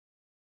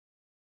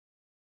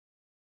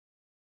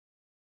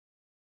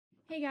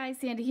Hey guys,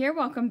 Sandy here.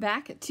 Welcome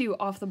back to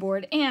Off the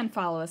Board and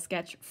Follow a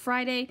Sketch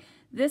Friday.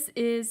 This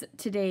is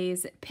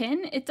today's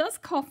pin. It does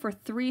call for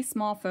 3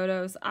 small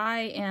photos.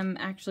 I am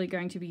actually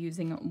going to be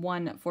using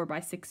one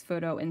 4x6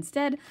 photo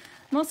instead.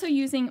 I'm also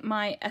using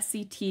my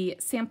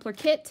SCT sampler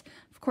kit.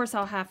 Of course,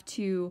 I'll have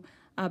to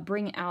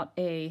bring out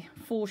a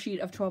full sheet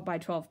of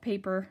 12x12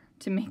 paper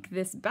to make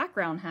this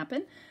background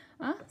happen.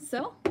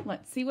 So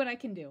let's see what I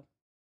can do.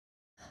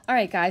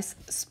 Alright guys,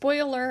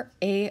 spoiler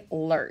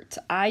alert.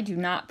 I do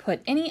not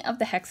put any of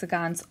the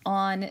hexagons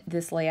on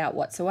this layout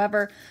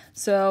whatsoever,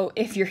 so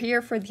if you're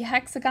here for the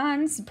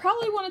hexagons, you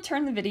probably want to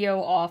turn the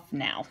video off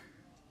now.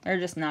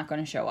 They're just not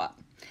going to show up.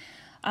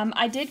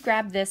 I did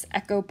grab this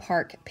Echo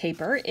Park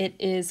paper. It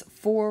is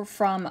For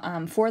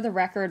the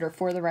Record or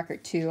For the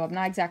Record 2. I'm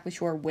not exactly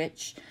sure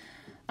which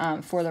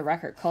For the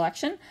Record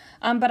collection,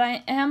 but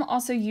I am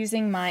also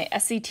using my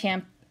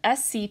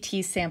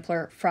SCT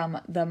sampler from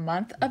the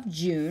month of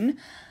June.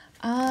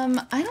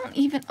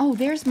 Oh,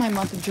 there's my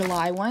month of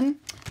July one.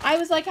 I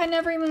was like, I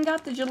never even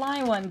got the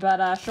July one,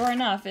 but sure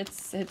enough,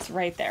 it's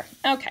right there.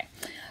 Okay,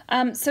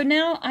 so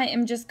now I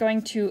am just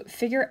going to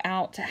figure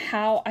out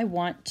how I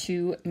want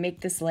to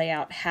make this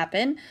layout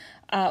happen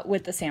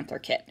with the sampler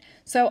kit.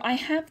 So I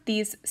have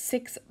these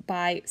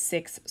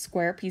 6x6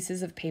 square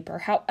pieces of paper.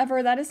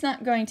 However, that is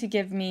not going to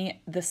give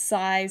me the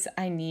size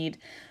I need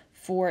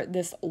for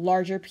this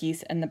larger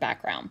piece in the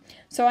background.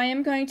 So I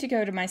am going to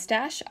go to my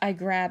stash. I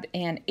grab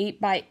an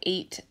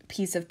 8x8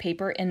 piece of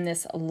paper in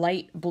this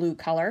light blue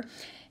color.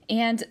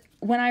 And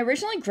when I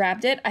originally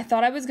grabbed it, I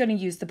thought I was going to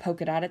use the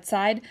polka dotted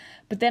side,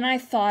 but then I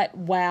thought,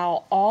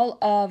 wow, all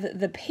of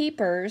the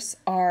papers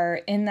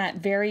are in that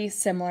very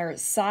similar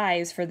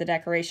size for the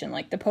decoration.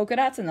 Like the polka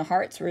dots and the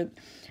hearts are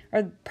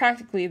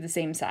practically the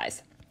same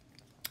size.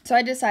 So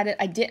I decided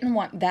I didn't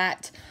want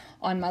that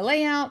on my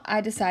layout.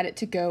 I decided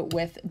to go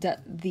with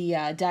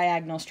the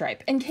diagonal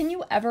stripe. And can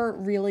you ever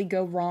really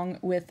go wrong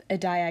with a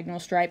diagonal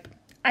stripe?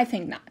 I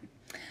think not.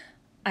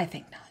 I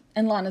think not.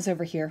 And Lana's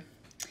over here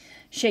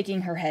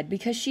shaking her head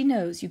because she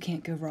knows you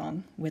can't go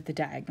wrong with the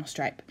diagonal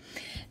stripe.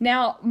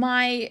 Now,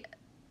 my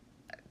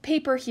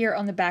paper here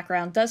on the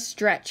background does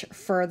stretch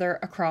further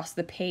across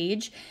the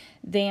page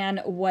than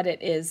what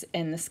it is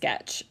in the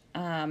sketch.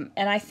 And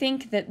I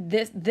think that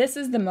this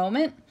is the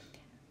moment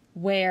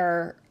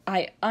where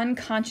I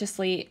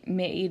unconsciously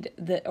made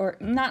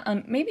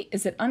maybe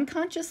is it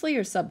unconsciously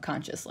or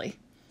subconsciously?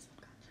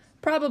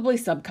 Probably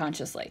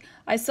subconsciously.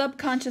 I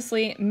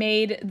subconsciously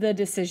made the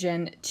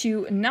decision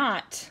to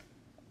not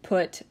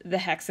put the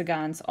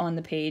hexagons on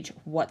the page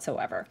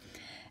whatsoever.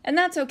 And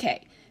that's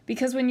okay,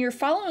 because when you're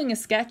following a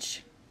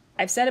sketch,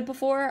 I've said it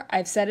before,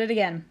 I've said it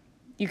again,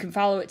 you can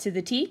follow it to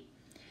the T,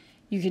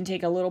 you can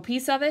take a little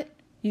piece of it,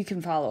 you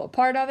can follow a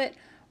part of it,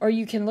 or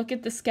you can look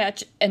at the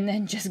sketch and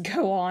then just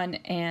go on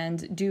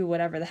and do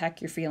whatever the heck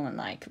you're feeling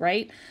like,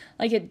 right?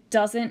 Like it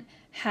doesn't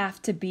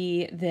have to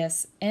be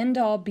this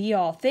end-all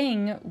be-all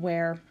thing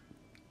where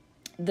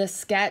the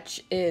sketch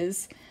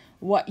is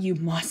what you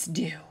must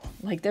do.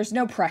 Like there's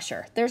no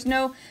pressure. There's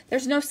no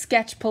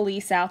sketch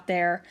police out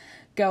there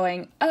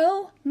going,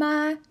 oh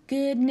my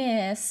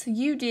goodness,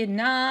 you did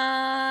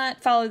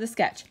not follow the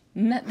sketch.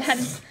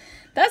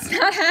 That's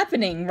not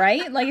happening,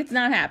 right? Like it's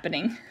not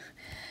happening.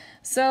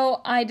 So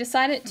I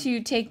decided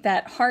to take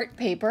that heart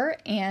paper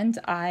and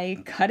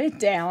I cut it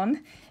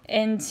down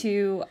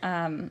into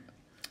a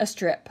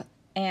strip.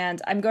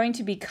 And I'm going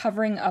to be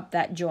covering up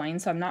that join,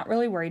 so I'm not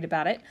really worried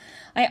about it.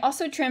 I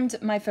also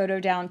trimmed my photo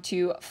down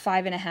to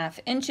 5.5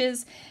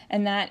 inches,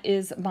 and that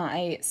is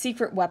my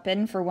secret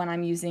weapon for when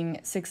I'm using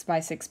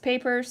 6x6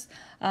 papers.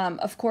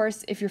 Of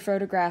course, if your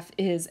photograph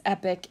is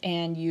epic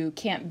and you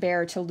can't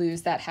bear to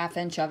lose that 1/2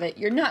 inch of it,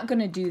 you're not going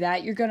to do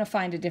that. You're going to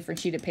find a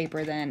different sheet of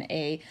paper than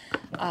a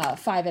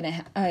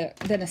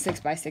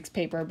 6x6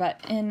 paper,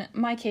 but in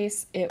my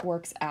case, it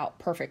works out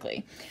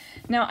perfectly.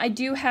 Now, I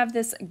do have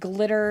this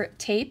glitter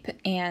tape,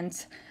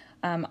 and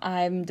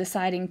I'm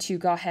deciding to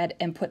go ahead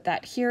and put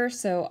that here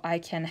so I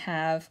can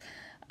have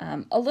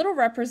a little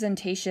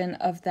representation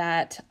of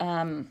that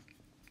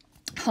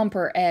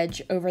humper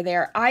edge over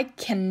there. I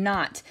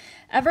cannot,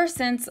 ever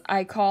since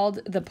I called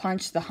the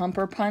punch the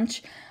humper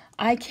punch,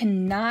 I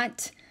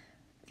cannot,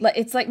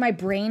 it's like my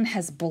brain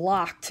has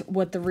blocked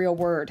what the real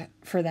word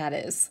for that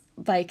is.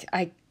 Like,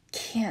 I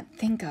can't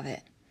think of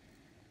it.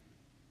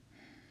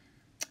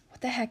 What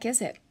the heck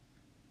is it?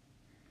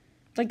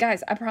 Like,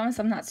 guys, I promise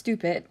I'm not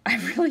stupid. I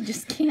really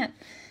just can't.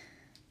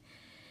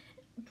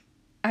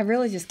 I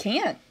really just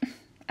can't.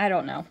 I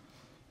don't know.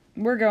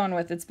 We're going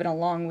with it's been a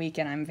long week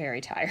and I'm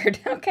very tired,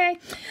 okay?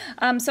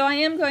 So I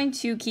am going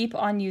to keep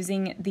on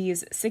using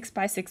these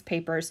 6x6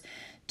 papers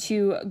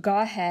to go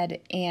ahead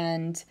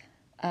and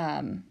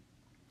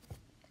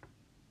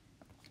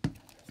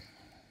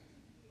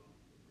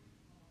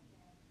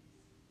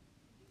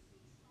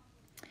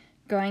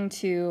going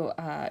to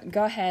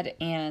go ahead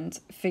and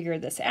figure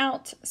this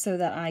out so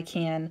that I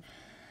can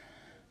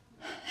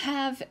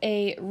have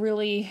a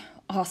really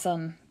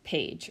awesome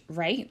page,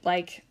 right?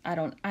 Like,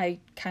 I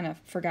kind of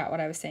forgot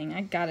what I was saying.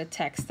 I got a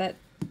text that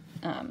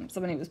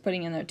Somebody was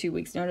putting in their 2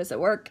 weeks notice at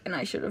work, and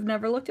I should have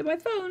never looked at my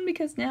phone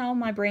because now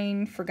my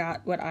brain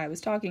forgot what I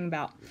was talking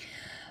about.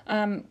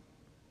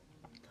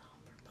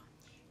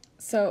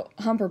 So,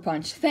 Humper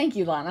Punch. Thank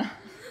you, Lana.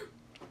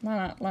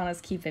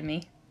 Lana's keeping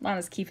me.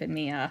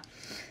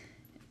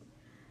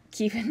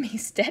 Keeping me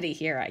steady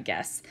here, I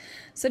guess.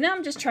 So now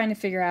I'm just trying to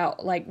figure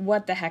out like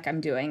what the heck I'm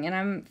doing, and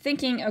I'm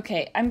thinking,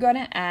 okay, I'm going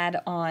to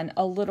add on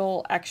a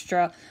little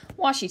extra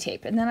washi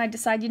tape, and then I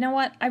decide, you know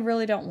what, I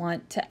really don't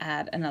want to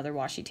add another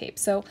washi tape.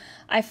 So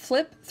I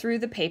flip through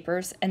the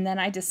papers, and then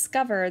I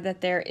discover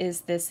that there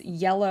is this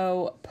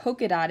yellow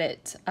polka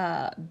dotted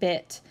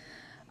bit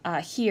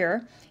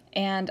here,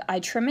 and I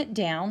trim it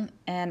down,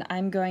 and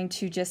I'm going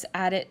to just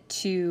add it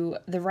to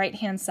the right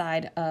hand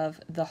side of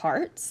the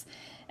hearts.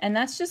 And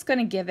that's just going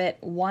to give it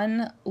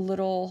one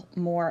little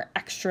more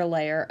extra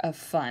layer of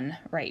fun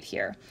right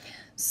here.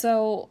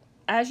 So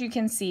as you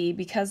can see,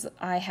 because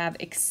I have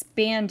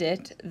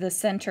expanded the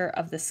center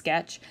of the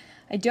sketch,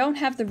 I don't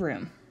have the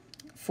room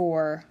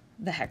for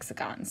the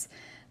hexagons.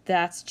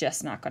 That's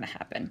just not going to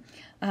happen.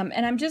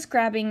 And I'm just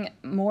grabbing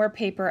more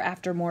paper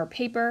after more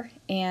paper,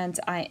 and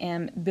I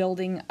am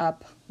building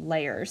up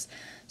layers.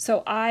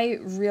 So I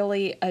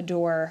really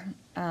adore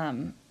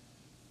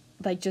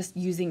like just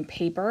using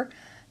paper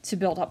to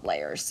build up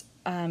layers.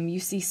 You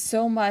see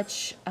so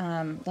much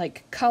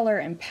like color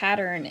and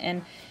pattern,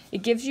 and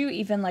it gives you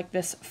even like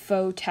this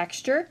faux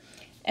texture,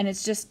 and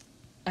it's just,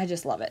 I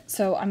just love it.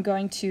 So I'm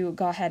going to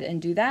go ahead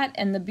and do that.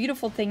 And the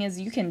beautiful thing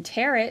is you can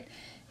tear it,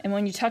 and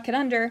when you tuck it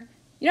under,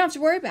 you don't have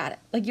to worry about it.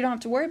 Like, you don't have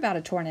to worry about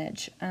a torn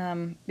edge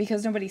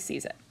because nobody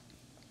sees it.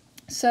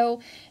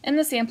 So in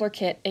the sampler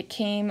kit, it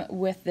came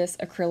with this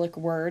acrylic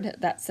word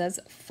that says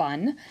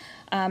fun.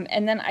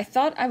 And then I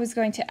thought I was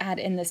going to add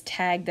in this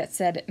tag that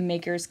said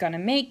maker's gonna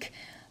make,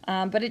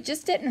 but it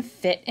just didn't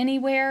fit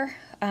anywhere.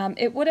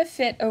 It would have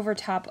fit over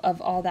top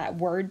of all that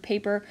word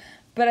paper,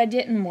 but I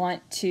didn't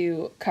want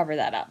to cover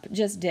that up,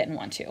 just didn't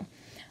want to.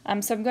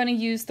 So I'm going to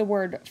use the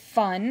word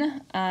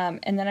fun,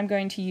 and then I'm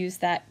going to use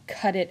that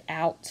cut it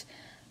out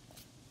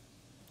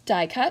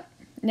die cut.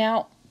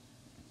 Now,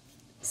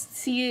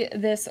 see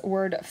this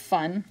word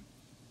fun.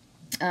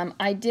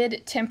 I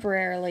did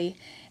temporarily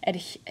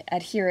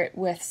adhere it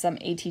with some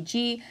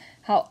ATG.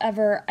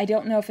 However, I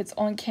don't know if it's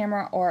on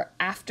camera or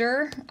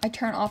after I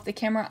turn off the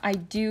camera. I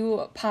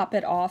do pop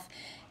it off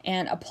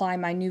and apply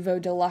my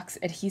Nuvo Deluxe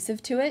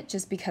adhesive to it,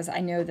 just because I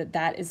know that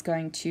that is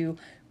going to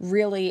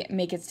really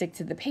make it stick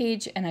to the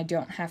page, and I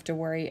don't have to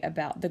worry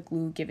about the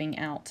glue giving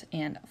out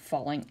and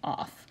falling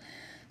off.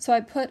 So I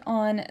put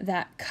on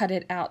that cut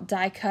it out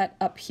die cut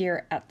up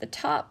here at the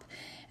top,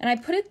 and I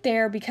put it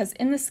there because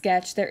in the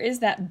sketch there is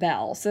that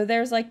bell. So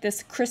there's like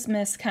this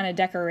Christmas kind of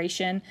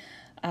decoration,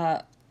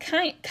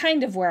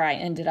 kind of where I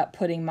ended up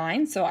putting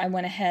mine. So I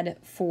went ahead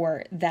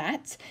for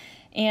that.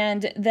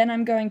 And then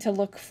I'm going to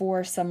look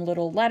for some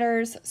little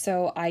letters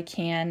so I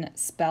can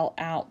spell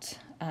out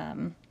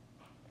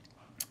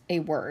a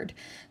word.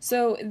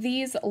 So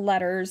these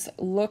letters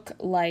look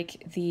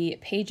like the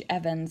Paige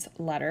Evans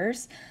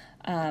letters.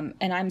 And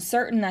I'm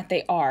certain that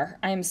they are.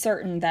 I am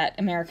certain that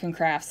American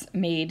Crafts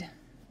made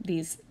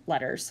these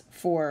letters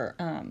for,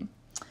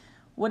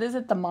 what is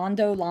it, the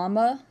Mondo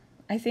Llama,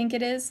 I think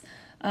it is.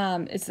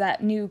 It's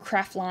that new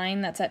craft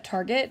line that's at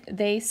Target.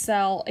 They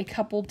sell a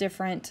couple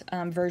different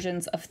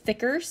versions of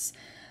thickers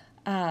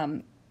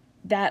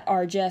that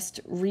are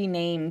just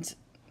renamed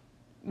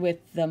with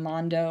the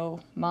Mondo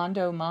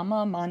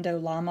Mama, Mondo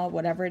Llama,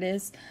 whatever it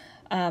is,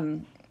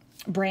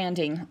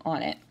 branding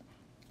on it.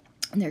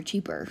 And they're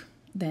cheaper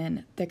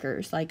than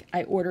thickers. Like,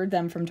 I ordered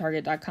them from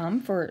Target.com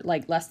for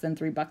like less than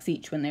 $3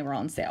 each when they were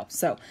on sale.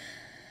 So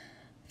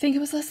I think it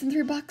was less than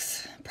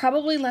 $3,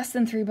 probably less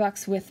than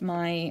 $3 with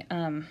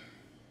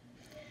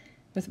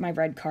my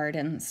red card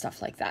and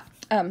stuff like that.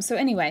 So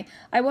anyway,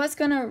 I was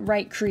gonna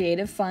write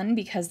creative fun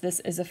because this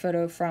is a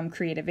photo from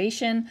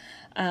Creativation,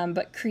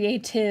 but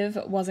creative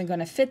wasn't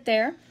gonna fit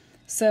there.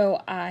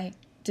 So I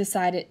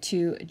decided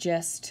to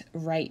just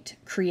write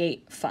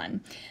create fun.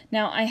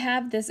 Now I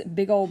have this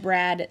big old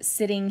Brad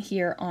sitting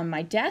here on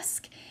my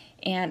desk,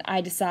 and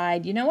I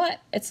decide, you know what,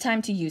 it's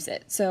time to use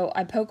it. So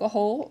I poke a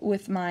hole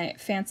with my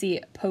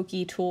fancy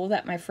pokey tool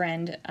that my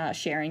friend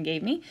Sharon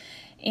gave me.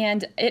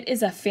 And it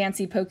is a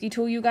fancy pokey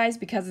tool, you guys,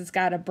 because it's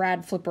got a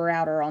Brad flipper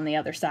outer on the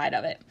other side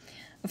of it.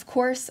 Of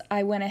course,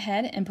 I went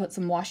ahead and put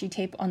some washi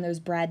tape on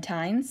those brad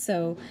tines,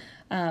 so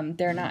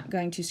they're not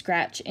going to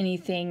scratch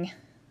anything,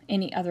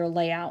 any other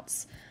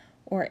layouts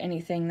or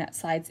anything that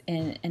slides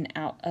in and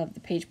out of the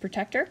page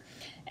protector.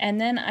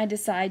 And then I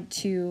decide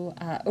to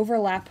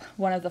overlap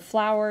one of the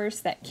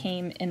flowers that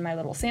came in my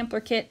little sampler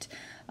kit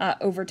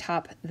over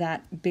top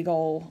that big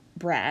ol'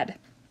 brad.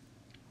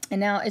 And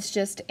now it's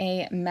just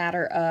a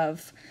matter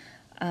of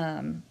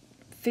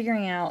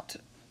figuring out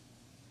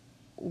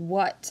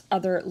what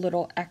other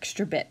little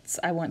extra bits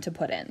I want to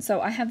put in.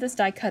 So I have this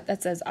die cut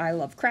that says I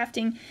love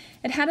crafting.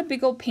 It had a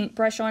big old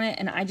paintbrush on it,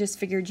 and I just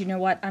figured, you know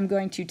what, I'm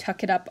going to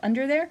tuck it up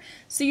under there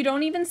so you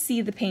don't even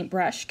see the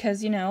paintbrush,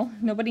 because, you know,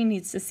 nobody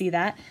needs to see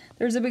that.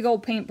 There's a big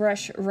old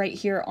paintbrush right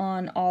here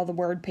on all the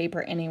word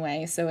paper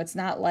anyway, so it's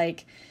not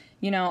like,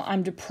 you know,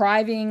 I'm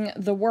depriving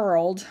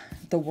I'm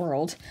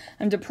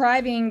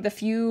depriving the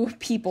few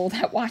people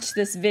that watch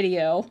this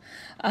video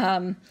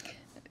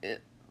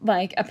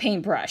like a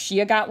paintbrush.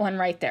 You got one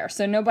right there.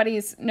 So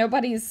nobody's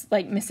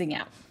like missing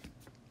out.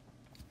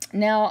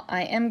 Now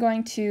I am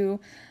going to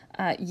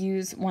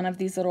use one of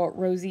these little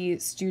Rosie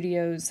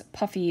Studios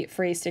puffy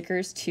phrase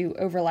stickers to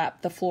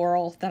overlap the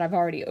floral that I've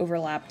already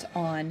overlapped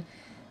on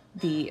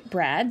the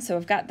brad. So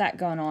I've got that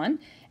going on.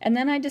 And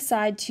then I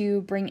decide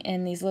to bring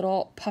in these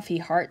little puffy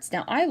hearts.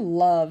 Now I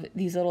love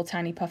these little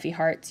tiny puffy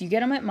hearts. You get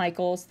them at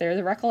Michael's. They're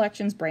the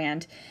Recollections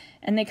brand.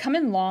 And they come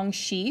in long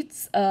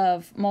sheets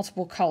of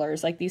multiple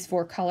colors, like these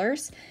 4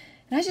 colors.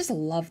 And I just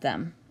love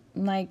them.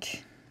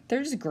 Like,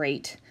 they're just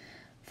great.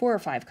 4 or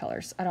 5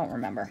 colors, I don't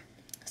remember.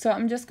 So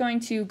I'm just going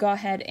to go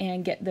ahead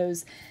and get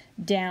those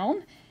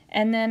down.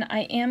 And then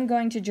I am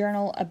going to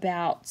journal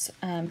about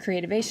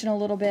creativation a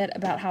little bit,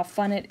 about how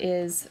fun it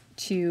is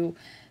to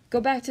go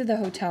back to the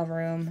hotel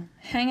room,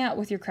 hang out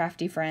with your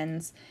crafty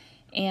friends,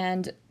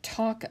 and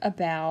talk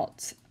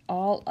about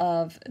all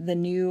of the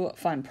new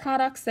fun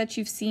products that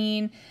you've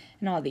seen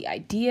and all the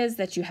ideas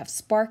that you have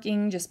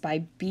sparking just by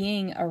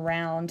being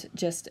around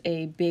just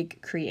a big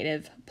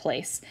creative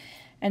place.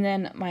 And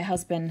then my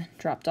husband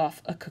dropped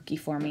off a cookie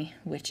for me,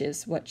 which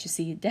is what you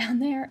see down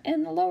there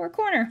in the lower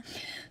corner.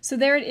 So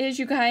there it is,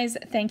 you guys.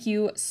 Thank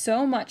you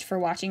so much for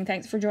watching.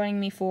 Thanks for joining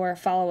me for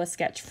Follow a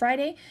Sketch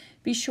Friday.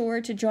 Be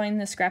sure to join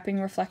the Scrapping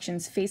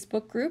Reflections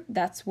Facebook group.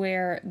 That's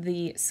where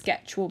the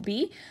sketch will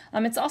be.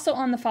 It's also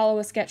on the Follow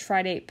a Sketch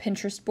Friday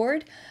Pinterest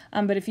board.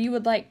 But if you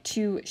would like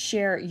to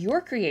share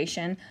your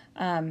creation,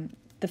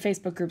 the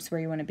Facebook group's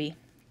where you want to be.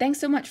 Thanks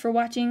so much for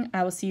watching.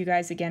 I will see you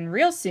guys again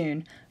real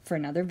soon for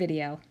another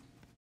video.